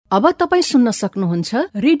अब तपाईँ सुन्न सक्नुहुन्छ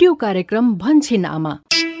रेडियो कार्यक्रम भन्छिन आमा।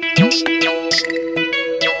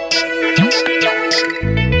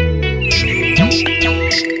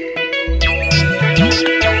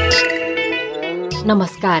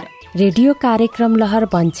 नमस्कार। रेडियो कार्यक्रम लहर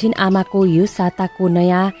भन्छिन आमाको यो साताको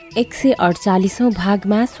नयाँ 148औं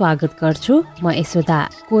भागमा स्वागत गर्छु। म यशोदा।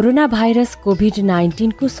 कोरोना भाइरस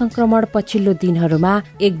कोभिड-19 को संक्रमण पछिल्लो दिनहरूमा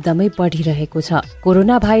एकदमै बढिरहेको छ।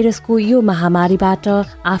 कोरोना भाइरसको यो महामारीबाट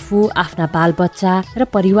आफू, आफ्ना बालबच्चा र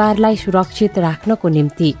परिवारलाई सुरक्षित राख्नको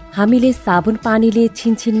निम्ति हामीले साबुन पानीले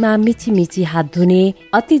छिनछिनमा मिची हात धुने,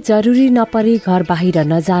 अति जरुरी नपरे घर बाहिर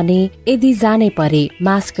नजाने, यदि जानै परे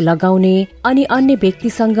मास्क लगाउने अनि अन्य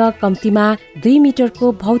व्यक्तिसँग कम्तीमा 2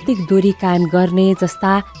 मिटरको भौतिक दूरी कायम गर्ने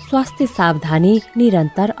जस्ता स्वास्थ्य सावधानी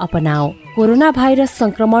निरन्तर अपनाऊ। कोरोना भाइरस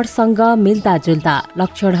संक्रमणसँग मिल्दाजुल्दा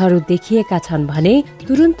लक्षणहरू देखिएका छन् भने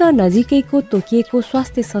तुरुन्त नजिकैको तोकिएको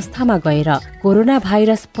स्वास्थ्य संस्थामा गएर कोरोना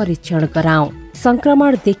भाइरस परीक्षण गराऊ।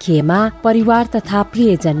 संक्रमण देखिएमा परिवार तथा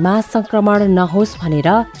प्रियजनमा संक्रमण नहोस् भनेर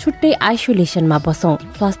छुट्टै आइसोलेसनमा बसौं।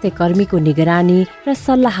 स्वास्थ्य कर्मीको निगरानी र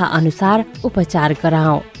सल्लाह अनुसार उपचार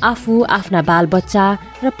गराऊ। आफू, आफ्ना बालबच्चा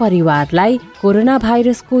र परिवारलाई कोरोना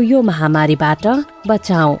भाइरसको यो महामारीबाट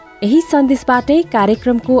बचाऊ। यही सन्देशबाटै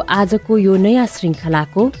कार्यक्रमको आजको यो नयाँ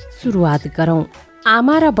श्रृङ्खलाको सुरुवात गरौं।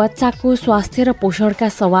 आमा र बच्चाको स्वास्थ्य र पोषणका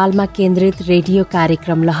सवालमा केन्द्रित रेडियो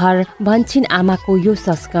कार्यक्रम लहर भन्छिन आमाको यो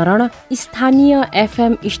संस्करण स्थानीय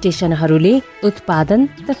FM स्टेशनहरूले उत्पादन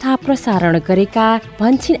तथा प्रसारण गरेका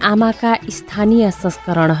भन्छिन आमाका स्थानीय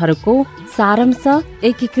संस्करणहरूको सारांश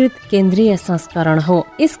एकीकृत केन्द्रीय संस्करण हो।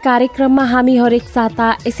 यस कार्यक्रममा हामी हरेक साता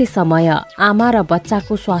यसै समय आमा र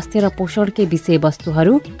बच्चाको स्वास्थ्य र पोषणकै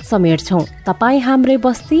विषयवस्तुहरू समेट्छौं। तपाईँ हाम्रै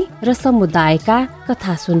बस्ती र समुदायका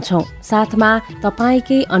कथा सुन्छौं, साथमा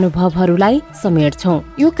तपाईकै अनुभवहरूलाई समेट्छौं।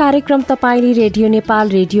 यो कार्यक्रम तपाईले रेडियो नेपाल,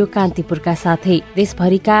 रेडियो कान्तिपुरका साथै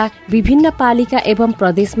देशभरिका विभिन्न पालिका एवं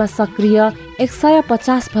प्रदेशमा सक्रिय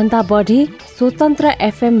 150 भन्दा बढी स्वतन्त्र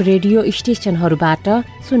FM रेडियो स्टेशनहरूबाट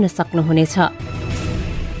सुन्न सक्नुहुनेछ।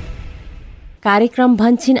 कार्यक्रम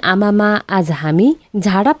भन्छिन आमामा आज हामी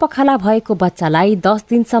झाडा पखाला भएको बच्चालाई 10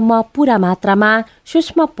 दिनसम्म पूरा मात्रामा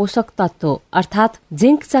सूक्ष्म पोषक तत्व अर्थात्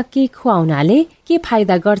जिंक चक्की खुवाउनाले के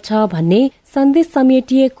फाइदा गर्छ भन्ने सन्देश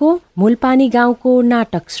समेटिएको मूलपानी गाउँको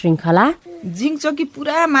नाटक श्रृङ्खला जिंक चक्की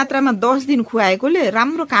पूरा मात्रामा 10 दिन खुवाएकोले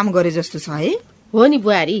राम्रो काम गरे जस्तो छ है। हो नि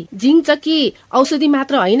बुहारी, जिंक चक्की औषधि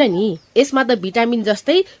मात्र होइन नि, यसमा त भिटामिन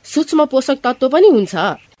जस्तै सूक्ष्म पोषक तत्व पनि हुन्छ।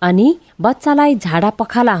 अनि बच्चालाई झाडा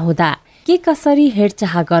पखाला हुँदा के कसरी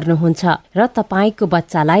हेरचाह गर्नुहुन्छ र तपाईको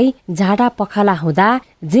बच्चालाई झाडा पखाला हुँदा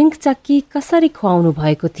जिंक चक्की कसरी खुवाउनु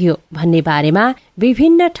भएको थियो भन्ने बारेमा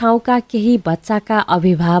विभिन्न ठाउँका केही बच्चाका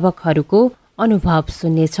अभिभावकहरूको अनुभव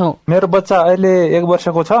सुन्नेछौँ। मेरो बच्चा अहिले 1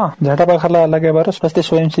 वर्षको छ। झाडा पखाला लागेबाट स्वास्थ्य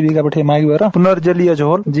स्वयंसेविकाबाट माग भएर पुनर्जलीय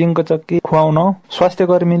झोल जिंक चक्की खुवाउन स्वास्थ्य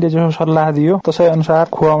कर्मीले जो सल्लाह दियो त्यसै अनुसार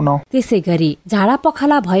खुवाउन। त्यसै गरी झाडा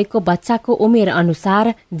पखाला भएको बच्चाको उमेर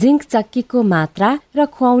अनुसार जिंक चक्कीको मात्रा र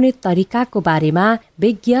खुवाउने तरिकाको बारेमा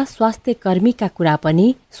विज्ञ स्वास्थ्य कर्मीका कुरा पनि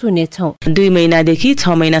सुनेछौँ। 2 महिनादेखि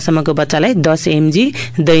 6 महिनासम्मको बच्चालाई 10 mg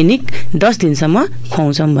दैनिक 10 दिनसम्म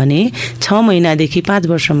खुवाउँछौँ भने 6 महिनादेखि 5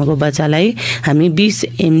 वर्षसम्मको बच्चालाई हामी 20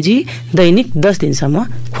 mg दैनिक 10 दिनसम्म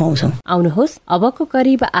खुवाउँछौँ। आउनुहोस् अबको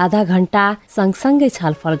करिब आधा घण्टा सँगसँगै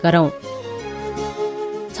छलफल गरौँ।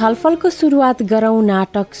 छलफलको सुरुवात गरौँ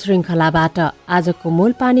नाटक श्रृङ्खलाबाट। आजको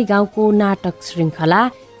मूलपानी गाउँको नाटक श्रृङ्खला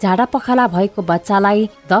झाडा पखाला भएको बच्चालाई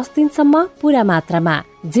 10 दिनसम्म पूरा मात्रामा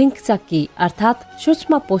जिंक चक्की अर्थात्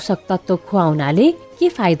सूक्ष्म पोषक तत्व खुवाउनाले के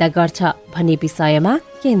फाइदा गर्छ भन्ने विषयमा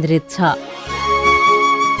केन्द्रित छ।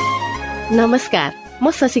 नमस्कार,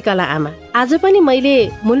 म शशिकला आमा। आज पनि मैले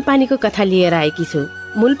मूलपानीको कथा लिएर आएकी छु।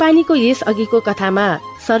 मूलपानीको यस अघिको कथामा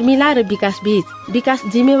शर्मिला र विकास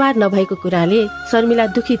जिम्मेवार नभएको कुराले शर्मिला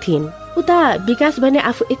दुखी थिइन्। उता विकास भने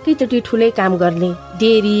आफू एकैचोटि ठुलै काम गर्ने,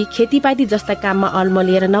 डेरी खेतीपाती जस्ता काममा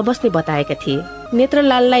अल्मलिएर नबस्ने बताएका थिए।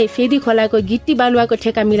 नेत्रलाललाई फेदी खोलाको गिट्टी बालुवाको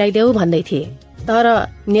ठेका मिलाइदेऊ भन्दै थिए। तर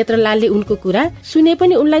नेत्रलालले उनको कुरा सुने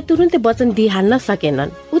पनि उनलाई तुरुन्तै वचन दिइहाल्न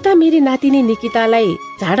सकेनन्। उता मेरी नातिनी निकितालाई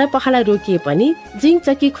झाडा पखाला रोकिए पनि जिंक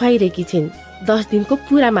चक्की खुवाइरहेकी छिन् 10 दिनको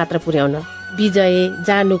पूरा मात्रा पुर्याउन। विजय,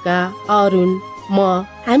 जानुका, अरुण, म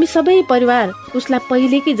हामी सबै परिवार उसलाई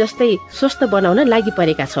पहिलेकै जस्तै स्वस्थ बनाउन लागि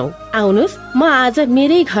परेका छौँ। आउनुहोस् म आज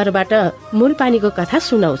मेरै घरबाट मूलपानीको कथा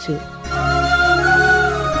सुनाउँछु।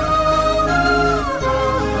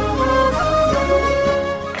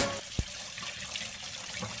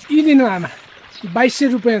 लिनु आमा,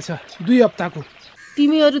 2200 रुपियाँ छ 2 हप्ताको।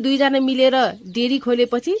 तिमीहरू 2 जना मिलेर डेरी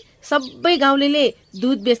खोलेपछि सबै गाउँलेले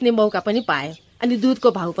दुध बेच्ने मौका पनि पायो अनि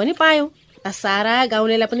दुधको भाउ पनि पायो। सारा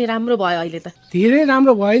गाउँलेलाई पनि राम्रो भयो। अहिले त धेरै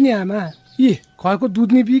राम्रो भयो नि आमा। यी घरको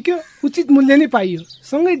दुध नि बिक्यो, उचित मूल्य नै पाइयो।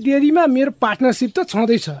 सँगै डेरीमा मेरो पार्टनरसिप त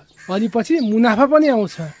छँदैछ। अनि पछि मुनाफा पनि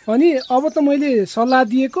आउँछ। अनि अब त मैले सल्लाह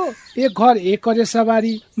दिएको एक घर एक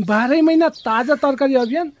करेसाबारी 12 महिना ताजा तरकारी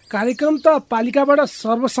अभियान कार्यक्रम त पालिकाबाट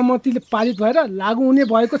सर्वसम्मतिले पारित भएर लागू हुने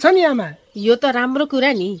भएको छ नि आमा। यो त राम्रो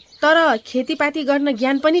कुरा नि, तर खेतीपाती गर्न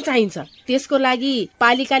ज्ञान पनि चाहिन्छ। त्यसको लागि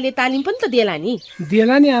पालिकाले तालिम पनि त देला नि।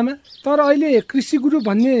 देला नि आमा, तर अहिले कृषि गुरु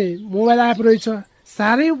भन्ने मोबाइल एप रहेछ,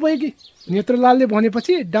 साह्रै उपयोगी। नेत्रलालले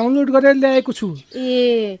भनेपछि डाउनलोड गरेर ल्याएको छु।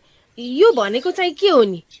 ए, यो भनेको चाहिँ के हो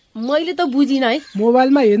नि? मैले त बुझिन है।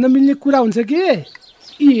 मोबाइलमा हेर्न मिल्ने कुरा हुन्छ कि?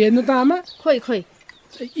 यी हेर्नु त आमा, खोइ खोइ,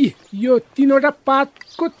 यो 3वटा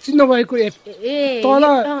पातको चिन्ह भएको एप। तल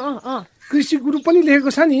कृषि गुरु पनि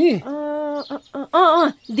लेखेको छ नि।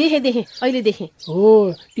 देखे अहिले देखे।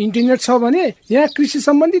 हो, इन्टरनेट छ भने यहाँ कृषि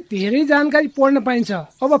सम्बन्धी धेरै जानकारी पढ्न पाइन्छ।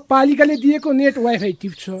 अब पालिकाले दिएको नेट वाइफाई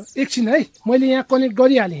टिप्छु। एकछिन है, मैले यहाँ कनेक्ट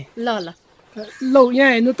गरिहालेँ। ल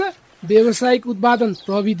यहाँ हेर्नु त, व्यावसायिक उत्पादन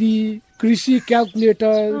प्रविधि, कृषि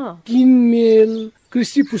क्याल्कुलेटर, किनमेल,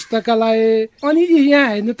 कृषि पुस्तकालय, अनि यहाँ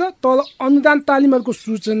हेर्नु त तल अनुदान तालिमहरूको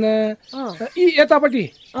सूचना, यी यतापट्टि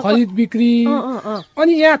खरिद बिक्री,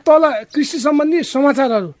 अनि यहाँ तल कृषि सम्बन्धी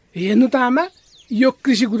समाचारहरू। हेर्नु त आमा, यो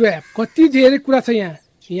कृषि गुरु एप कति धेरै कुरा छ यहाँ।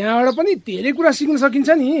 यहाँबाट पनि धेरै कुरा सिक्न सकिन्छ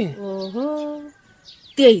नि। ओहो,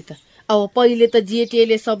 त्यही त। अब पहिले त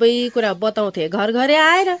जेटिएले सबै कुरा बताउँथे घर घरै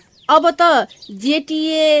आएर। अब त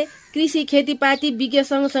जेटिए कृषि खेतीपाती विज्ञ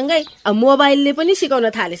सँगसँगै मोबाइलले पनि सिकाउन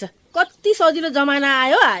थालेछ। कति सजिलो जमाना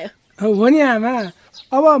आयो। हो नि आमा,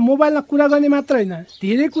 अब मोबाइलमा कुरा गर्ने मात्र होइन,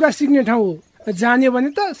 धेरै कुरा सिक्ने ठाउँ हो। जान्यो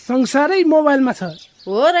भने त संसारै मोबाइलमा छ।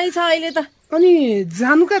 हो रहेछ अहिले त। अनि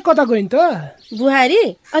जानुका कता गइन् त? बुहारी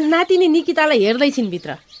अनि नातिनी निकितालाई हेर्दैछिन्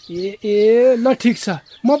भित्र। ए ल ठिक छ,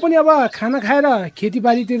 म पनि अब खाना खाएर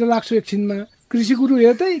खेतीबारीतिर लाग्छु एकछिनमा। कृषि गुरु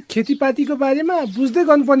हेर्दै खेतीपातीको बारेमा बुझ्दै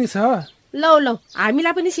गर्नुपर्ने छ। लौ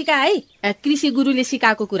हामीलाई पनि सिका है कृषि गुरुले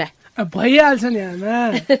सिकाएको कुरा। भइहाल्छ नि आमा।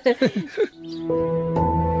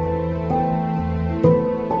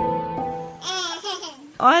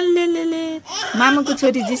 अल्लेले, मामुको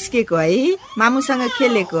छोरी जिस्केको है, मामुसँग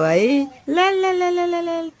खेलेको है। ल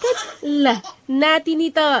नातिनी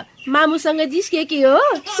त मामुसँग जिस्केकी हो।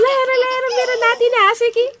 ल मेरो नातिनी हाँसे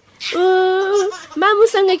कि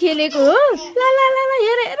मामुसँग खेलेको हो। ल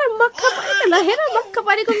हेर मक्ख परेको। ल हेर मक्ख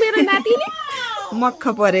परेको मेरो नातिनी। मक्ख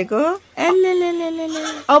परेको।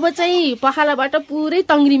 अब चाहिँ पखालाबाट पुरै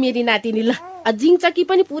तङ्ग्री मेरी नातिनी। ल जिङचकी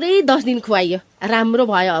पनि पुरै 10 दिन खुवाइयो, राम्रो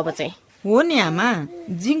भयो अब चाहिँ। हो नि आमा,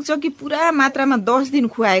 जिङचकी पुरा मात्रामा 10 दिन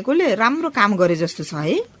खुवाएकोले राम्रो काम गरे जस्तो छ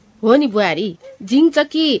है। हो नि बुहारी,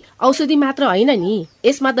 जिङचकी औषधि मात्र होइन नि,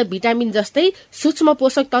 यसमा त भिटामिन जस्तै सूक्ष्म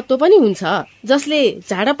पोषक तत्व पनि हुन्छ, जसले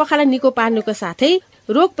झाडा पखाला निको पार्नुको साथै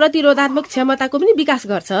रोग प्रतिरोधात्मक क्षमताको पनि विकास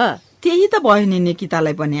गर्छ। त्यही त भयो नि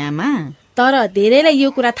निकितालाई पनि आमा। तर धेरैलाई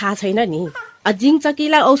यो कुरा थाहा छैन नि।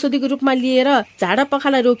 जिङचकीलाई औषधिको रूपमा लिएर झाडा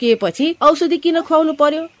पखाला रोकिएपछि औषधि किन खुवाउनु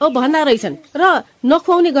पर्यो भन्दा रहेछन् र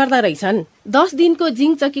नखुवाउने गर्दा रहेछन्। 10 दिनको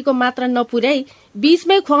जिङचकीको मात्रा नपुर्याई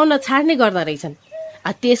बीचमै खुवाउन छाड्ने गर्दा रहेछन्।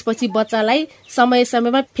 त्यसपछि बच्चालाई समय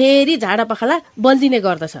समयमा फेरि झाडा पखाला बल्दिने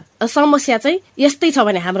गर्दछ। समस्या चाहिँ यस्तै छ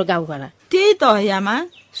भने हाम्रो गाउँघरमा। त्यही त है आमा,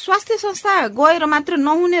 स्वास्थ्य संस्था गएर मात्र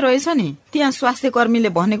नहुने रहेछ नि। त्यहाँ स्वास्थ्य कर्मीले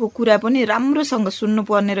भनेको कुरा पनि राम्रोसँग सुन्नु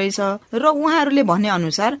पर्ने रहेछ र उहाँहरूले भने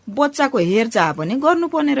अनुसार बच्चाको हेरचाह पनि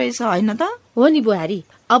गर्नुपर्ने रहेछ, होइन त? हो नि बुहारी,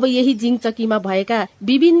 अब यही जिङचकीमा भएका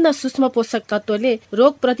विभिन्न सूक्ष्म पोषक तत्वले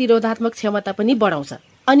रोग प्रतिरोधात्मक क्षमता पनि बढाउँछ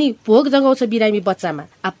अनि भोक जगाउँछ बिरामी बच्चामा।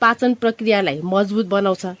 पाचन प्रक्रियालाई मजबुत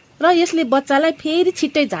बनाउँछ र यसले बच्चालाई फेरि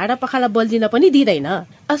छिट्टै झाडा पखाला बल्दिन पनि दिँदैन।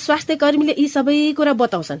 स्वास्थ्य कर्मीले यी सबै कुरा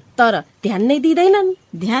बताउँछन्, तर ध्यान नै दिँदैनन्।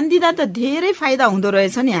 ध्यान दिँदा त धेरै फाइदा हुँदो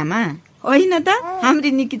रहेछ नि आमा, होइन त?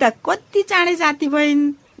 हाम्री निकिता कति चाँडै जाती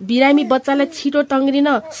भइन्। बिरामी बच्चालाई छिटो टङ्ग्रिन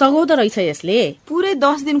सघाउँदो रहेछ यसले। पुरै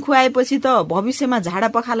 10 दिन खुवाएपछि त भविष्यमा झाडा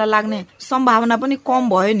पखाला लाग्ने सम्भावना पनि कम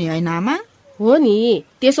भयो नि, होइन आमा? हो नि,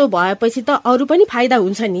 त्यसो भएपछि त अरू पनि फाइदा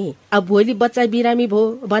हुन्छ नि। अब भोलि बच्चा बिरामी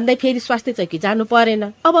भयो भन्दै फेरि स्वास्थ्य चौकी जानु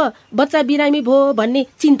परेन। अब बच्चा बिरामी भयो भन्ने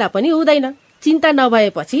चिन्ता पनि हुँदैन। चिन्ता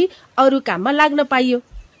नभएपछि अरू काममा लाग्न पाइयो।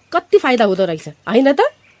 कति फाइदा हुँदो रहेछ, होइन त?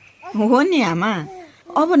 हो नि आमा,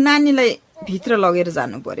 अब नानीलाई भित्र लगेर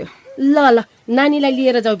जानु पर्यो। ल नानीलाई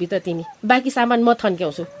लिएर जाऊ भित्र तिमी, बाँकी सामान म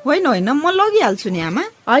थन्क्याउँछु। होइन म लगिहाल्छु नि आमा।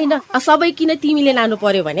 होइन सबै किन तिमीले लानु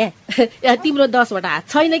पर्यो भने तिम्रो 10वटा हात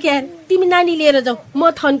छैन क्या। तिमी नानी लिएर जाऊ,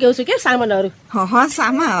 म थन्क्याउँछु क्या सामानहरू। हस्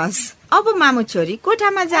आमा हस्। अब मामु छोरी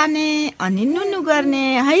कोठामा जाने अनि नुनु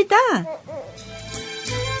गर्ने है त।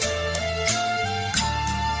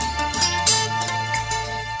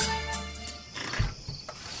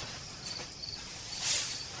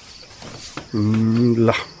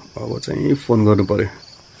 ल अब चाहिँ फोन गर्नु पर्यो।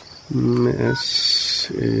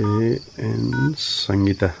 SAN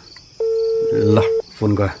संगीता। ल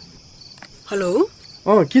फोन गर। हेलो।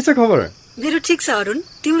 के छ खबर? मेरो ठिक छ अरुण,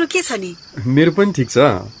 तिम्रो के छ नि? मेरो पनि ठिक छ।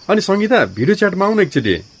 अनि संगीता भिडियो च्याटमा आउन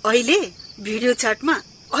एकचोटि। अहिले भिडियो च्याटमा?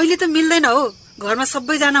 अहिले त मिल्दैन हो, घरमा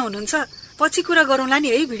सबैजना हुनुहुन्छ। पछि कुरा गरौँला नि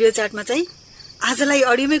है भिडियो च्याटमा चाहिँ। आजलाई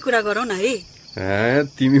अडियोमै कुरा गरौँ न है।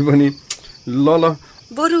 तिमी पनि ल ल।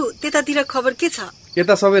 बरु त्यतातिर खबर के छ?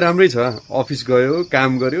 यता सबै राम्रै छ। अफिस गयो,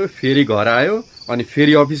 काम गर्यो, फेरि घर आयो, अनि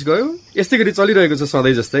फेरि अफिस गयो। यस्तै गरी चलिरहेको छ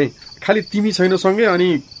सधैँ जस्तै। खालि तिमी छैन सँगै अनि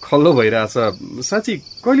खल्लो भइरहेछ।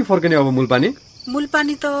 साँच्ची कहिले फर्कने अब मूलपानी?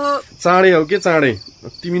 मूलपानी त चाँडै हो के चाँडै।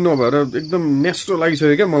 तिमी नभएर एकदम नेस्टो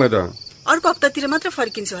लागिसक्यो क्या मलाई त। अर्को हप्तातिर मात्र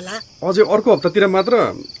फर्किन्छु होला। अझै अर्को हप्तातिर मात्र?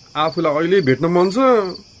 आफूलाई अहिले भेट्न मन छ।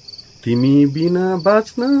 तिमी बिना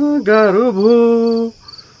बाँच्न गाह्रो भो,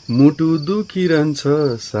 मुटु दुखिरहन्छ,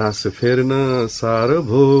 सास फेर्न साह्रो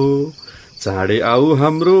भो, चाँडै आऊ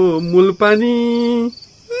हाम्रो मूलपानी।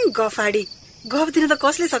 गफाडी, गफ दिन त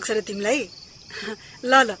कसले सक्छ र तिमीलाई?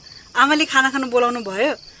 ल ल, आमाले खाना खानु बोलाउनु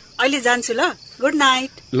भयो, अहिले जान्छु ल। Good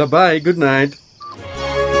night. ल बाई, गुड नाइट।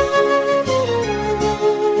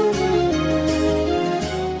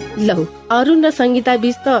 लौ, अरुण र संगीता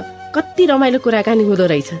बीच त कति रमाइलो कुराकानी हुँदो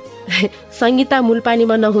रहेछ। संगीता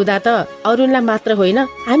मूलपानीमा नहुँदा त अरुणलाई मात्र होइन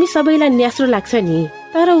हामी सबैलाई न्यास्रो लाग्छ नि।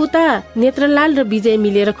 तर उता नेत्रलाल र विजय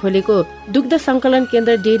मिलेर खोलेको दुग्ध संकलन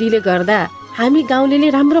केन्द्र डेरीले गर्दा हामी गाउँले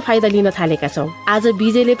राम्रो फाइदा लिन थालेका छौँ। आज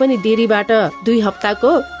विजयले पनि डेरीबाट 2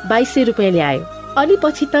 हप्ताको 2200 रुपियाँ ल्यायो। अनि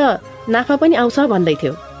पछि त नाफा पनि आउँछ भन्दै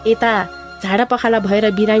थियो। यता झाडा पखाला भएर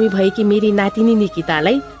बिरामी भएकी मेरी नातिनी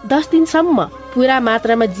निकितालाई 10 दिनसम्म पुरा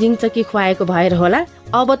मात्रामा जिङचकी खुवाएको भएर होला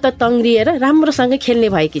अब त तङ्ग्रिएर राम्रोसँग खेल्ने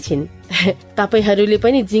भएकी छिन्। तपाईहरूले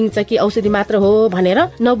पनि जिङचकी औषधि मात्र हो भनेर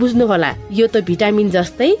नबुझ्नु होला। यो त भिटामिन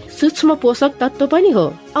जस्तै सूक्ष्म पोषक तत्व पनि हो।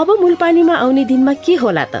 अब मूलपानीमा आउने दिनमा के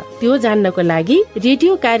होला त त्यो जान्नको लागि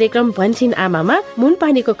रेडियो कार्यक्रम भन्छिन आमामा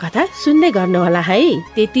मूलपानीको कथा सुन्दै गर्नुहोला है।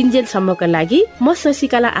 त्यतिन्जेलसम्मको लागि म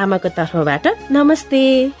शशिकला आमाको तर्फबाट नमस्ते।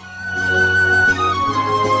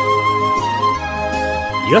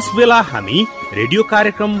 यस बेला हामी रेडियो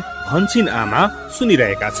कार्यक्रम भन्छिन आमा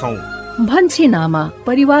सुनिरहेका छौं। भन्छिन आमा,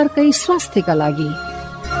 परिवारकै स्वास्थ्यका लागि।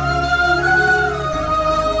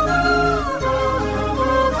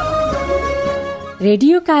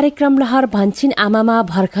 रेडियो कार्यक्रम लहर भन्छिन आमामा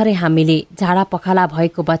भर्खरै हामीले झाडा पखाला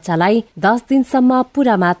भएको बच्चालाई 10 दिनसम्म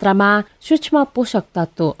पूरा मात्रामा सूक्ष्म पोषक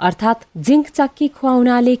तत्व अर्थात् जिंक चक्की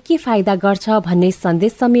खुवाउनाले के फाइदा गर्छ भन्ने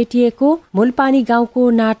सन्देश समेटिएको मूलपानी गाउँको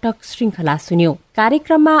नाटक श्रृंखला सुन्यौं।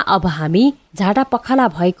 कार्यक्रममा अब हामी झाडा पखाला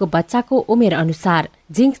भएको बच्चाको उमेर अनुसार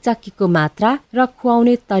जिंक चक्कीको मात्रा र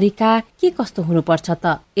खुवाउने तरिका के कस्तो हुनुपर्छ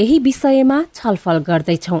त यही विषयमा छलफल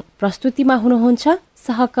गर्दैछौं। प्रस्तुतिमा हुनुहुन्छ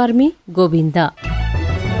सहकर्मी गोविन्द।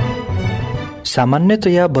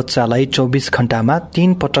 सामान्यतया बच्चालाई 24 घण्टामा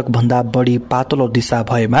 3 पटक भन्दा बढी पातलो दिशा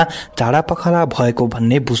भएमा झाडा पखाला भएको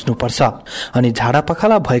भन्ने बुझ्नुपर्छ। अनि झाडा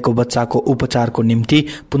पखाला भएको बच्चाको उपचारको निम्ति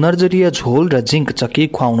पुनर्जलीय झोल र जिंक चक्की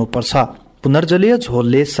खुवाउनु पर्छ। पुनर्जलीय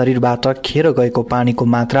झोलले शरीरबाट खेर गएको पानीको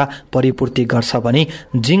मात्रा परिपूर्ति गर्छ भने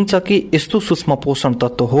जिंक चक्की यस्तो सूक्ष्म पोषण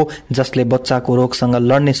तत्व हो जसले बच्चाको रोगसँग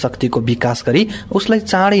लड्ने शक्तिको विकास गरी उसलाई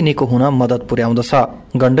चाँडै निको हुन मद्दत पुर्याउँदछ।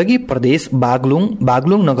 गण्डकी प्रदेश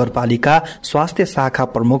बागलुङ नगरपालिका स्वास्थ्य शाखा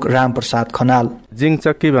प्रमुख रामप्रसाद खनाल। जिंक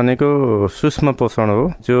चक्की भनेको सूक्ष्म पोषण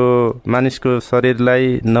हो जो मानिसको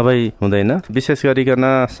शरीरलाई नभई हुँदैन। विशेष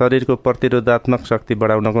गरिकन शरीरको प्रतिरोधात्मक शक्ति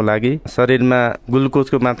बढाउनको लागि, शरीरमा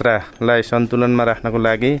ग्लुकोजको मात्रालाई सन्तुलनमा राख्नको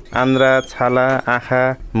लागि, आन्द्रा, छाला, आँखा,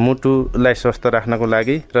 मुटुलाई स्वस्थ राख्नको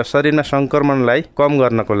लागि र शरीरमा संक्रमणलाई कम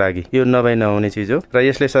गर्नको लागि यो नभई नहुने चिज हो र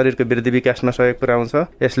यसले शरीरको वृद्धि विकासमा सहयोग पुर्याउँछ।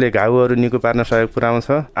 यसले घाउहरू निको पार्न सहयोग पुर्याउँछ।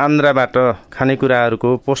 आन्द्राबाट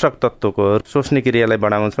खानेकुराहरूको पोषक तत्वको सोच्ने क्रियालाई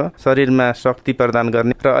बढाउँछ, शरीरमा शक्ति प्रदान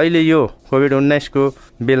गर्ने र अहिले यो कोभिड-19 को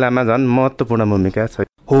बेलामा झन् महत्त्वपूर्ण भूमिका छ।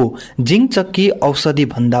 जिंक चक्की औषधि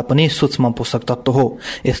भन्दा पनि सूक्ष्म पोषक तत्व हो।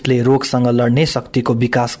 यसले रोगसँग लड्ने शक्तिको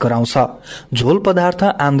विकास गराउँछ। झोल पदार्थ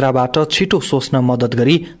आन्द्राबाट छिटो सोच्न मद्दत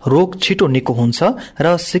गरी रोग छिटो निको हुन्छ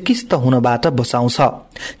र सिकिस्त हुनबाट बचाउँछ।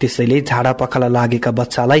 त्यसैले झाडा पखाला लागेका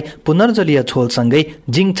बच्चालाई पुनर्जलीय झोलसँगै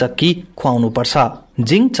जिंक चक्की खुवाउनु पर्छ।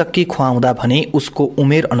 जिंक चक्की खुवाउँदा भने उसको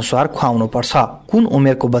उमेर अनुसार खुवाउनु पर्छ। कुन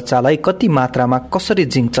उमेरको बच्चालाई कति मात्रामा कसरी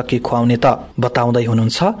जिंक चक्की खुवाउने त बताउँदै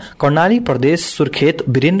हुनुहुन्छ कर्णाली प्रदेश सुर्खेत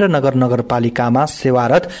वीरेन्द्रनगर नगरपालिकामा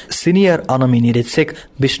सेवारत सिनियर अनमी निरीक्षक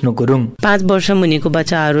विष्णु गुरुङ। 5 वर्ष मुनिको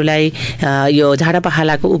बच्चाहरूलाई यो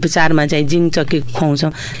झाडापखालाको उपचारमा चाहिँ जिङ चक्की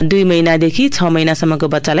खुवाउँछौँ। 2 महिनादेखि 6 महिनासम्मको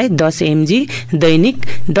बच्चालाई 10 mg दैनिक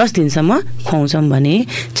 10 दिनसम्म खुवाउँछौँ भने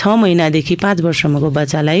 6 महिनादेखि 5 वर्षसम्मको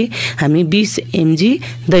बच्चालाई हामी 20 mg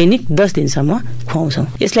दैनिक 10 दिनसम्म खुवाउँछौँ।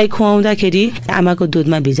 यसलाई खुवाउँदाखेरि आमाको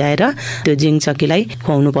दुधमा भिजाएर त्यो जिङ चक्कीलाई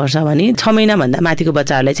खुवाउनु पर्छ भने 6 महिनाभन्दा माथिको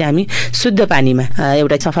बच्चाहरूलाई चाहिँ हामी शुद्ध पानीमा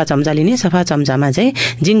एउटा सफा चम्चा लिने, सफा चम्चामा चाहिँ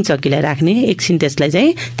जिङ चक्कीलाई राख्ने, एकछिन त्यसलाई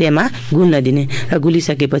चाहिँ त्यसमा गुल्न दिने र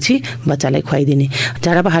गुलिसकेपछि बच्चालाई खुवाइदिने।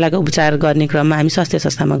 झाडापखालाको उपचार गर्ने क्रममा हामी स्वास्थ्य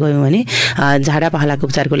संस्थामा गयौँ भने झाडापखालाको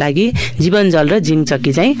उपचारको लागि जीवनजल र जिङ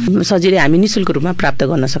चक्की चाहिँ सजिलै हामी निःशुल्क रूपमा प्राप्त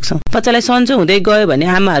गर्न सक्छौँ। बच्चालाई सन्चो हुँदै गयो भने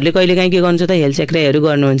आमाहरूले कहिलेकाहीँ के गर्नुहुन्छ त हेल्थ चेकहरू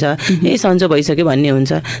गर्नुहुन्छ, सन्चो भइसक्यो भन्ने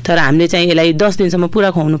हुन्छ। तर हामीले चाहिँ यसलाई 10 दिनसम्म पुरा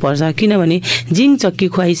खुवाउनु पर्छ, किनभने जिङ चक्की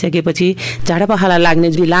खुवाइसकेपछि झाडापखाला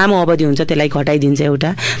लाग्ने जुन लामो अवधि हुन्छ त्यसलाई घटाइदिन्छ। एउटा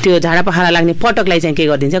त्यो झाडापखाला लाग्ने पटकलाई चाहिँ के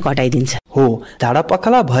गरिदिन्छ, घटाइदिन्छ। हो,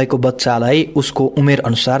 झाडापखाला भएको बच्चालाई उसको उमेर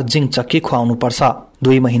अनुसार जिङ चक्की खुवाउनु पर्छ।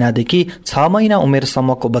 2 महिनादेखि 6 महिना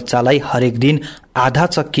उमेरसम्मको बच्चालाई हरेक दिन आधा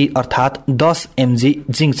चक्की अर्थात 10 mg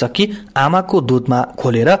जिङ चक्की आमाको दुधमा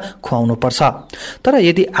घोलेर खुवाउनु पर्छ। तर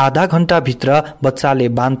यदि आधा घण्टा भित्र बच्चाले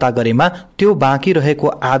बान्ता गरेमा त्यो बाँकी रहेको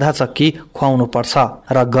आधा चक्की खुवाउनु पर्छ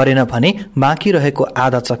र गरेन भने बाँकी रहेको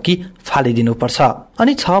आधा चक्की फालिदिनु पर्छ।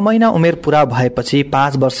 अनि 6 महिना उमेर पूरा भएपछि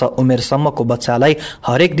 5 वर्ष उमेरसम्मको बच्चालाई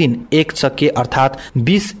हरेक दिन 1 चक्की अर्थात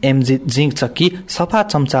 20 mg जिङ चक्की सफा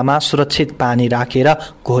चम्चामा सुरक्षित पानी राखेर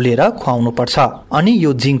घोलेर खुवाउनु पर्छ। अनि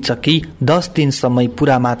यो जिङ चक्की 10 दिन समय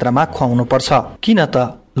पूरा मात्रामा खुवाउनु पर्छ। किन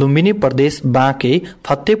त लुम्बिनी प्रदेश बाँके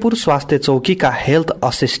फतेपुर स्वास्थ्य चौकी का हेल्थ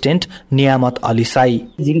असिस्टेंट नियामत अली साई।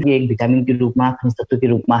 जिंक एक विटामिन के रूप में, खनिज तत्व के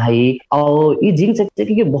रूप में है और ये जिंक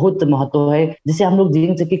चक्की के बहुत महत्व है। जैसे हम लोग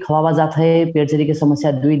जिंक चक्की खवावा जाता है, पेट चरी की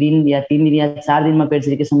समस्या 2 दिन या 3 दिन या 4 दिन में पेट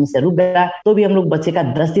चरी की समस्या रुक गया तो भी हम लोग बच्चे का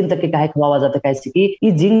 10 दिन तक के काहे खवावा जाता है। कैसे कि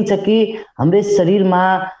ये जिंक चक्की हमारे शरीर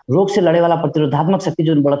में रोग से लड़े वाला प्रतिरोधात्मक शक्ति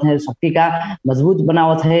जो बढ़त है, शक्ति का मजबूत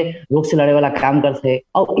बनावत है, रोग से लड़े वाला काम करते है।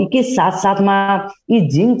 और इसके साथ साथ में ये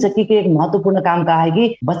जिंक चक्की के एक महत्वपूर्ण काम का है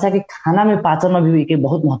कि बच्चा के खाना में पाचन में भी एक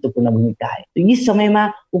बहुत महत्वपूर्ण भूमिका है। तो इस समय में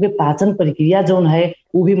उनके पाचन प्रक्रिया जो है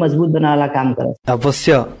वो भी मजबूत बनाने काम करे।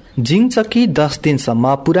 अवश्य जिङ चक्की 10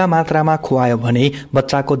 दिनसम्म पूरा मात्रामा खुवायो भने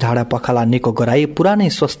बच्चाको झाडा पखाला निको गराई पुरानै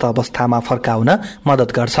स्वस्थ अवस्थामा फर्काउन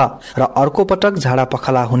मद्दत गर्छ र अर्को पटक झाडा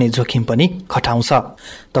पखाला हुने जोखिम पनि घटाउँछ।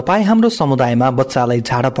 तपाई हाम्रो समुदायमा बच्चालाई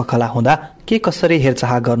झाडा पखाला हुँदा के कसरी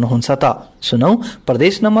हेरचाह गर्नुहुन्छ त? सुनौ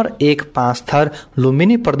प्रदेश नम्बर 1 5 थर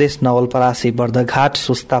लुम्बिनी प्रदेश नवलपरासी बर्दघाट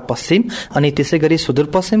सुस्ता पश्चिम अनि त्यसैगरी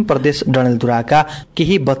सुदूरपश्चिम प्रदेश डडेलधुराका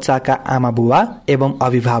केही बच्चाका आमा बुवा एवं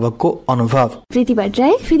अभिभावकको अनुभव। प्रीति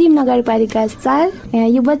भट्टराई, फिदिम नगरपालिका 4।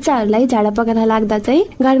 यो बच्चाहरूलाई झाडा पखाला लाग्दा चाहिँ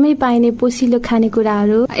घरमै पाइने पोसिलो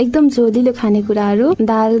खानेकुराहरू, एकदम झोलिलो खानेकुराहरू,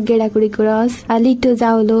 दाल, गेडाकुडीको रस, लिटो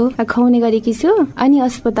जाउलो खुवाउने गरेकी छु। अनि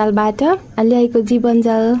अस्पतालबाट ल्याएको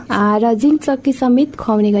जीवनजल र जिङ चक्की समेत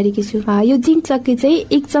खुवाउने गरेकी छु। यो जिङ चक्की चाहिँ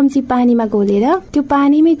 1 चम्ची पानीमा घोलेर त्यो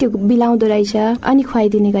पानीमै त्यो बिलाउँदो रहेछ अनि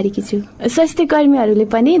खुवाइदिने गरेकी छु। स्वास्थ्य कर्मीहरूले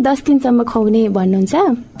पनि 10 दिनसम्म खुवाउने भन्नुहुन्छ,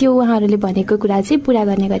 त्यो उहाँहरूले भनेको कुरा चाहिँ पूरा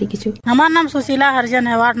गर्ने गरेकी छु। हमार नाम सुशीला हरिजन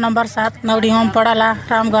है, वार्ड नंबर 7 नौडीहोम पड़ला,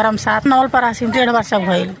 रामगरम 7 नवलपरासी में 1.5 वर्ष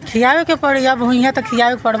भइल। खियावे के पड़ी, अब हुई तो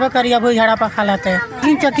खियावे पड़बे करी। अब झाड़ा पखाला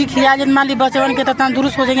जिङ चक्की खिया जन मान ली बचवन के तो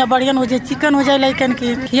तंदुरुस्त हो जाएंगे, बढ़िया हो जाए, चिकन हो जाए लइकन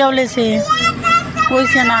की खियौले से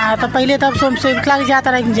वैसे ना। तो पहले तब सोम से लग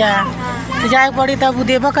जाता रह जाए पड़ी तब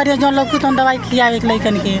देव करिए जो लोग तो दवाई खियावे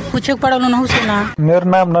लइकन के पूछे पड़ल न सुना। मेरो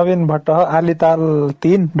नाम नवीन भट्ट हो, आलीताल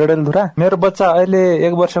 3 डडेलधुरा। मेरो बच्चा अहिले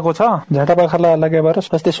 1 वर्षको छ। झाडा पखाला लागेबाट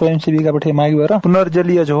स्वास्थ्य स्वयंसेविकाबाट मागी भएर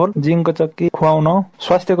पुनर्जलीय झोल जिङको चक्की खुवाउन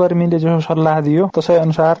स्वास्थ्य कर्मीले जो सल्लाह दियो त्यसै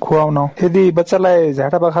अनुसार खुवाउन। यदि बच्चालाई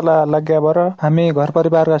झाडा पखाला लागेबाट हामी घर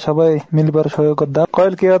परिवारका सबै मिलबर सहयोग गर्दा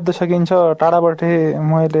कहिले के गर्न सकिन्छ, टाढाबाट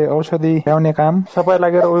मैले औषधि ल्याउने काम सबै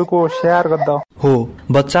लागेर उनको स्याहार गर्दा हो।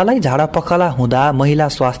 बच्चालाई झाडा पखाला हुँदा महिला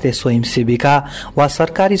स्वास्थ्य स्वयंसेविका वा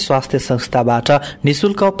सरकारी स्वास्थ्य संस्थाबाट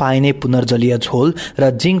निशुल्क पाइने पुनर्जलीय झोल र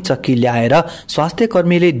जिङ चक्की ल्याएर स्वास्थ्य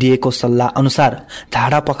कर्मीले दिएको सल्लाह अनुसार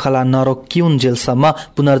झाडा पखाला नरोकिउन्जेलसम्म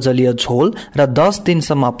पुनर्जलीय झोल र 10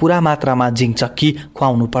 दिनसम्म पूरा मात्रामा जिङ चक्की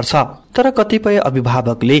खुवाउनु पर्छ। तर कतिपय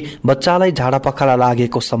अभिभावकले बच्चालाई झाडा पखाला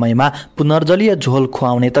लागेको समयमा पुनर्जलीय झोल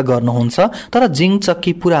खुवाउने त गर्नुहुन्छ, तर जिङ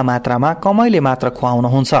चक्की पूरा मात्रामा कमैले मात्र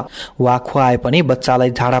खुवाउनुहुन्छ वा खुवाए पनि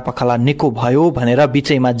बच्चालाई झाडा पखाला निको भयो भनेर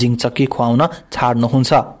बीचैमा जिङ चक्की खुवाउन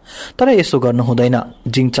छाड्नुहुन्छ। तर यसो गर्नु हुँदैन।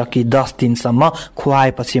 जिङ चक्की 10 दिनसम्म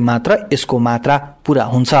खुवाएपछि मात्र यसको मात्रा पूरा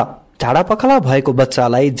हुन्छ। झाडापखाला भएको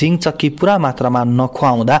बच्चालाई जिंक चक्की पूरा मात्रामा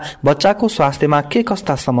नखुवाउँदा बच्चाको स्वास्थ्यमा के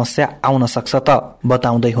कस्ता समस्या आउन सक्छ त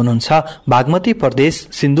बताउँदै हुनुहुन्छ बागमती प्रदेश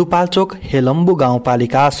सिन्धुपाल्चोक हेलम्बु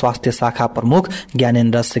गाउँपालिका स्वास्थ्य शाखा प्रमुख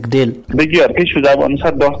ज्ञानेन्द्र सिगदेल। वैज्ञहरूकै सुझाव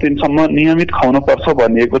अनुसार 10 दिनसम्म नियमित खुवाउनु पर्छ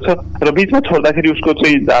भनिएको छ र बीचमा छोड्दाखेरि उसको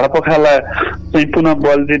चाहिँ झाडापखाला चाहिँ पुनः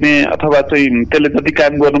बल्झिने अथवा चाहिँ त्यसले जति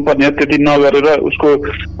काम गर्नुपर्ने त्यति नगरेर उसको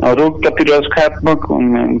रोग प्रतिरोधकात्मक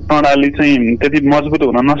प्रणाली चाहिँ त्यति मजबुत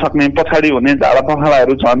हुन नसक्ने, पछाडि हुने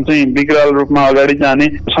झाडापखालाहरू झन् चाहिँ विकराल रूपमा अगाडि जाने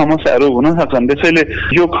समस्याहरू हुन सक्छन्। त्यसैले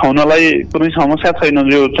यो खुवाउनलाई कुनै समस्या छैन,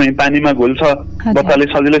 जो चाहिँ पानीमा घुल्छ, बच्चाले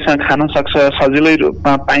सजिलैसँग खान सक्छ, सजिलै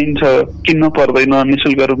रूपमा पाइन्छ, किन्न पर्दैन,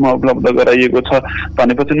 निशुल्क रूपमा उपलब्ध गराइएको छ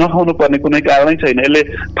भनेपछि नखाउनु पर्ने कुनै कारणै छैन। यसले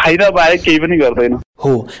फाइदा बाहेक केही पनि गर्दैन।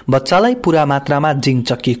 हो, बच्चालाई पूरा मात्रामा जिंक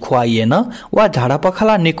चक्की खुवाइएन वा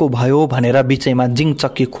झाडापखाला निको भयो भनेर बीचैमा जिंक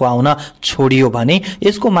चक्की खुवाउन छोडियो भने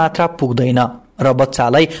यसको मात्रा पुग्दैन र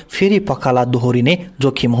बच्चालाई फेरि पखाला दोहोरिने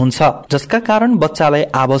जोखिम हुन्छ, जसका कारण बच्चालाई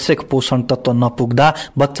आवश्यक पोषण तत्व नपुग्दा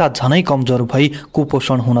बच्चा झनै कमजोर भई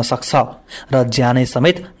कुपोषण हुन सक्छ र ज्यानै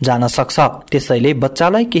समेत जान सक्छ। त्यसैले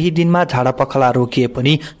बच्चालाई केही दिनमा झाडापखाला रोकिए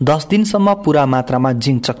पनि 10 दिनसम्म पूरा मात्रामा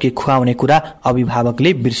जिंक चक्की खुवाउने कुरा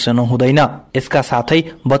अभिभावकले बिर्सनु हुँदैन। यसका साथै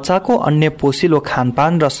बच्चाको अन्य पोषिलो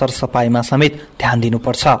खानपान र सरसफाईमा समेत ध्यान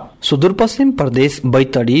दिनुपर्छ। सुदूरपश्चिम प्रदेश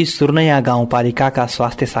बैतडी सुर्नैया गाउँपालिकाका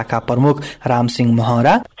स्वास्थ्य शाखा प्रमुख रामसिंह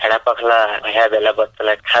महरा, झाडापखाला भए बेला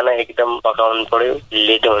बच्चालाई खाना एकदम पकाउनु पर्यो,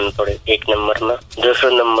 लिटो हुनु पर्यो 1 नम्बरमा। दोस्रो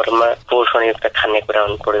नम्बरमा पोषणयुक्त खानेकुरा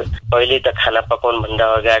हुनु पर्यो। पहिले त खाना पकाउनु भन्दा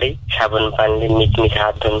अगाडि साबुन पानीले मिठमिठ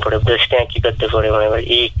हात धुनु पर्यो। त्यहाँ के गर्दै पर्यो भने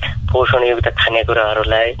यी पोषणयुक्त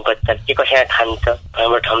खानेकुराहरूलाई बच्चा के कसरी खान्छ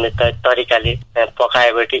भनेर हामीले तरिकाले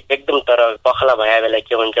पकाएपछि एकदम, तर पखाला भए बेला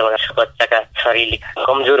के हुन्छ भने बच्चाका शरीर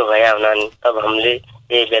कमजोर भए हुनाले तब हामीले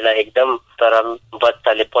यही बेला एकदम तरल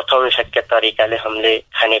बच्चाले पचाउन सक्ने तरिकाले हामीले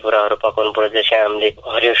खानेकुराहरू पकाउनु पर्यो। जस्तै हामीले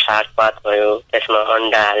हरियो सागपात भयो, त्यसमा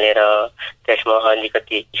अन्डा हालेर त्यसमा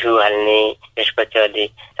अलिकति घिउ हाल्ने, त्यसपछि अलि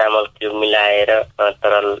चामल क्युब मिलाएर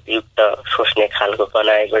तरल युक्त सोच्ने खालको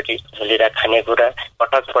बनाएपछि झोलिरा खानेकुरा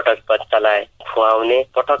पटक पटक बच्चालाई खुवाउने,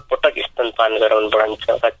 पटक पटक स्तनपान गराउनु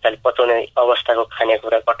पर्छ। बच्चाले पचाउने अवस्थाको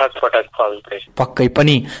खानेकुरा पटक पटक खुवाउनु पर्छ। पक्कै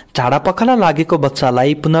पनि झाडापखाला लागेको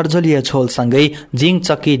बच्चालाई पुनर्जलीय झोलसँगै जिंक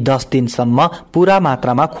चक्की 10 दिनसम्म पूरा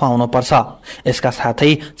मात्रामा खुवाउनु पर्छ। यसका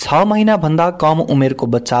साथै 6 महिना भन्दा कम उमेरको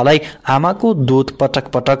बच्चालाई आमाको दूध पटक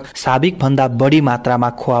पटक साबिक भन्दा बढी मात्रामा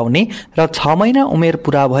खुवाउने र 6 महिना उमेर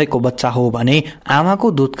पूरा भएको बच्चा हो भने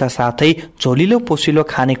आमाको दूधका साथै झोलिलो पोसिलो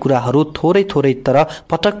खानेकुराहरू थोरै थोरै तर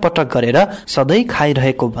पटक पटक गरेर सधैँ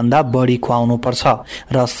खाइरहेको भन्दा बढी खुवाउनु पर्छ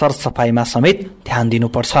र सरसफाईमा समेत ध्यान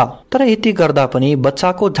दिनुपर्छ। तर यति गर्दा पनि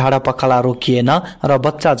बच्चाको झाडापखाला रोकिएन र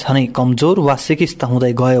बच्चा झनै कमजोर वा सिकिस्त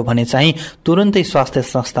हुँदै गयो भने चाहिँ तुरन्तै स्वास्थ्य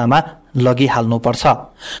संस्थामा लगिहाल्नुपर्छ।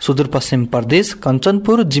 सुदूरपश्चिम प्रदेश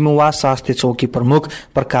कञ्चनपुर जिमुवा स्वास्थ्य चौकी प्रमुख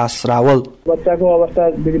प्रकाश रावल, बच्चाको अवस्था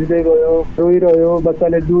बिग्रिँदै गयो, रोइरह्यो,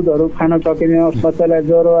 बच्चाले दुधहरू खान सकेन, बच्चालाई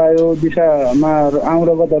ज्वरो आयो, दिशामा आउँ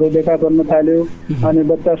रगतहरू देखा पर्न थाल्यो, अनि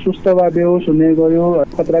बच्चा सुस्त वा बेहोस हुने गयो,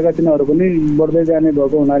 खतराका चिन्हहरू पनि बढ्दै जाने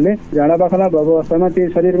भएको हुनाले झाडापखाला भएको अवस्थामा त्यही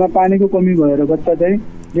शरीरमा पानीको कमी भएर बच्चा चाहिँ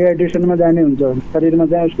डिहाइड्रेसनमा जाने हुन्छ। शरीरमा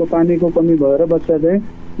चाहिँ उसको पानीको कमी भएर बच्चा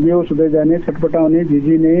चाहिँ बेहोस हुँदै जाने, छटपटाउने,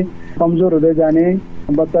 भिजिने, कमजोर हुँदै जाने,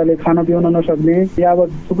 बच्चाले खान पिउन नसक्ने, या अब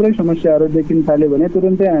थुप्रै समस्याहरू देखिन थाल्यो भने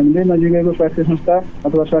तुरन्तै हामीले नजिकैको स्वास्थ्य संस्था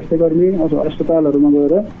अथवा स्वास्थ्य कर्मी अथवा अस्पतालहरूमा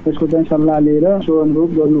गएर यसको चाहिँ सल्लाह लिएर सो अनुरूप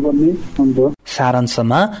गर्नुपर्ने हुन्छ।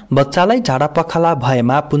 सारांशमा बच्चालाई झाडापखाला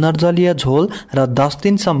भएमा पुनर्जलीय झोल र 10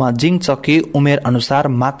 दिनसम्म जिंक चक्की उमेर अनुसार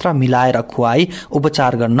मात्रा मिलाएर खुवाई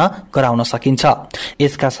उपचार गर्न गराउन सकिन्छ।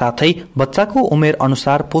 यसका साथै बच्चाको उमेर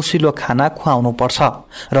अनुसार पोसिलो खाना खुवाउनु पर्छ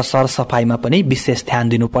र सरसफाईमा पनि विशेष ध्यान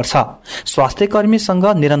दिनुपर्छ। स्वास्थ्य कर्मीसँग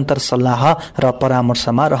निरन्तर सल्लाह र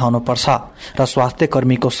परामर्शमा रहनुपर्छ र स्वास्थ्य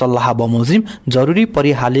कर्मीको सल्लाह बमोजिम जरुरी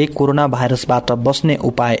परिहाले कोरोना भाइरसबाट बस्ने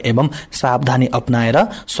उपाय एवं सावधानी अपनाएर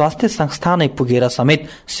स्वास्थ्य संस्था नै पुगेर समेत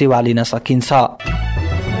सेवा लिन सकिन्छ।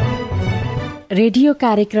 रेडियो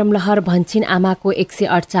कार्यक्रम लहर भन्छिन आमाको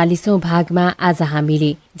 148औं भागमा आज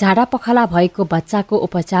हामीले झाडापखाला भएको बच्चाको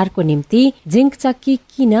उपचारको निम्ति जिंक चक्की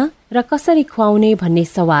किन र कसरी खुवाउने भन्ने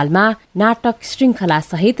सवालमा नाटक श्रृंखला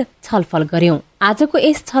सहित छलफल गर्यौं। आजको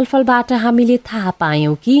यस छलफलबाट हामीले थाहा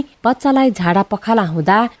पायौं कि बच्चालाई झाडापखाला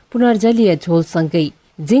हुँदा पुनर्जलीय झोलसँगै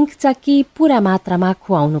जिंक चक्की पूरा मात्रामा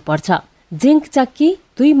खुवाउनु पर्छ। जिंक चक्की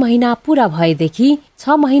 2 महिना पूरा भएदेखि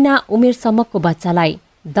 6 महिना उमेरसम्मको बच्चालाई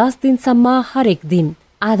 10 दिनसम्म हरेक दिन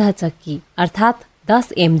आधा चक्की अर्थात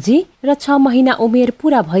 10 mg र 6 महिना उमेर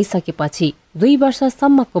पूरा भइसकेपछि 2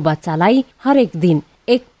 वर्षसम्मको बच्चालाई हरेक दिन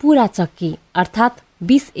एक पूरा चक्की अर्थात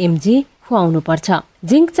 20 mg खुवाउनु पर्छ।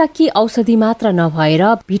 जिंक चक्की औषधि मात्र नभएर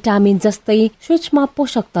भिटामिन जस्तै सूक्ष्म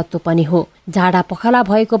पोषक तत्व पनि हो। झाडा पखाला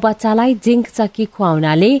भएको बच्चालाई जिंक चक्की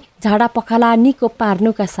खुवाउनाले झाडा पखाला निको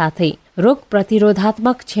पार्नुका साथै रोग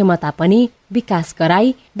प्रतिरोधात्मक क्षमता पनि विकास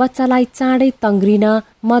गराई बच्चालाई चाँडै तङ्ग्रिन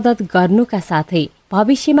मद्दत गर्नुका साथै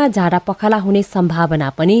भविष्यमा झाडा पखाला हुने सम्भावना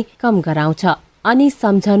पनि कम गराउँछ। अनि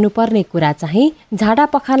सम्झनु पर्ने कुरा चाहिँ झाडा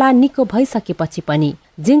पखाला निको भइसकेपछि पनि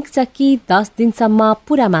जिंक चक्की 10 दिनसम्म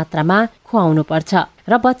पूरा मात्रामा खुवाउनु पर्छ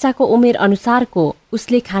र बच्चाको उमेर अनुसारको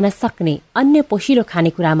उसले खान सक्ने अन्य पोषिलो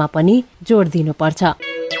खानेकुरामा पनि जोड दिनुपर्छ।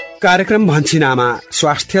 कार्यक्रम भन्छिन आमा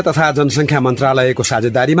स्वास्थ्य तथा जनसंख्या मन्त्रालयको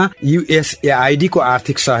साझेदारीमा USAID को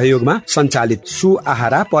आर्थिक सहयोगमा सञ्चालित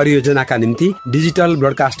सुआहारा परियोजनाका निम्ति डिजिटल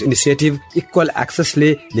ब्रोडकास्ट इनिसिएटिभ इक्वल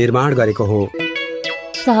एक्सेसले निर्माण गरेको हो।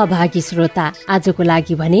 सहभागी श्रोता, आजको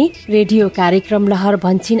लागि भने रेडियो कार्यक्रम लहर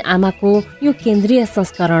भन्छिन आमाको यो केन्द्रीय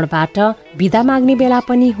संस्करणबाट बिदा माग्ने बेला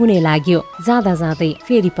पनि हुने लाग्यो। जाँदा जाँदै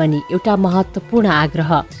फेरि पनि एउटा महत्वपूर्ण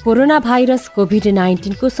आग्रह। कोरोना भाइरस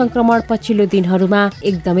कोभिड-19 को संक्रमण पछिल्लो दिनहरूमा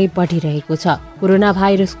एकदमै बढिरहेको छ। कोरोना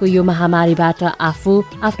भाइरसको यो महामारीबाट आफू,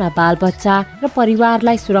 आफ्ना बालबच्चा र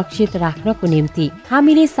परिवारलाई सुरक्षित राख्नको निम्ति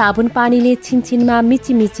हामीले साबुन पानीले छिनछिनमा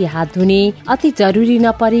मिची हात धुने, अति जरुरी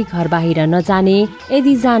नपरी घर बाहिर नजाने, यदि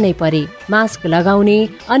जानै परे मास्क लगाउने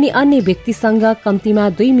अनि अन्य व्यक्तिसँग कम्तीमा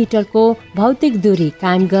 2 मिटरको भौतिक दूरी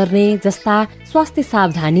कायम गर्ने जस्ता स्वास्थ्य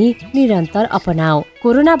सावधानी निरन्तर अपनाऊ।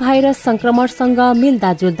 कोरोना भाइरस संक्रमणसँग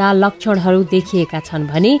मिल्दाजुल्दा लक्षणहरू देखिएका छन्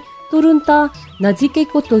भने तुरुन्त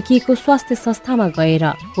नजिकैको तोकिएको स्वास्थ्य संस्थामा गएर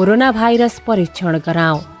कोरोना भाइरस परीक्षण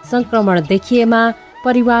गराऊ। संक्रमण देखिएमा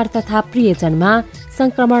परिवार तथा प्रियजनमा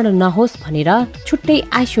संक्रमण नहोस् भनेर छुट्टै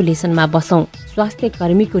आइसोलेसनमा बसौं। स्वास्थ्य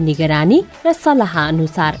कर्मीको निगरानी र सल्लाह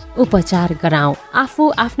अनुसार उपचार गराऊ। आफू,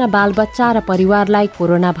 आफ्ना बालबच्चा र परिवारलाई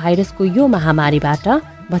कोरोना भाइरसको यो महामारीबाट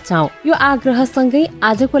बचाऊ। यो आग्रहसँगै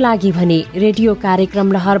आजको लागि भने रेडियो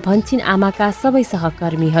कार्यक्रम लहर भन्छिन आमाका सबै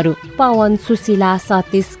सहकर्मीहरू पवन, सुशीला,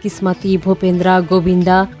 सतीश, किस्मती, भूपेन्द्र, गोविन्द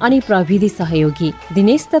अनि प्रविधि सहयोगी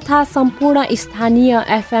दिनेश तथा सम्पूर्ण स्थानीय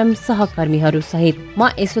FM सहकर्मीहरू सहित म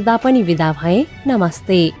यशोदा पनि विदा भए।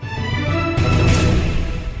 नमस्ते।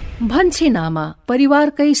 भन्छिन आमा,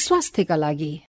 परिवारकै स्वास्थ्यका लागि।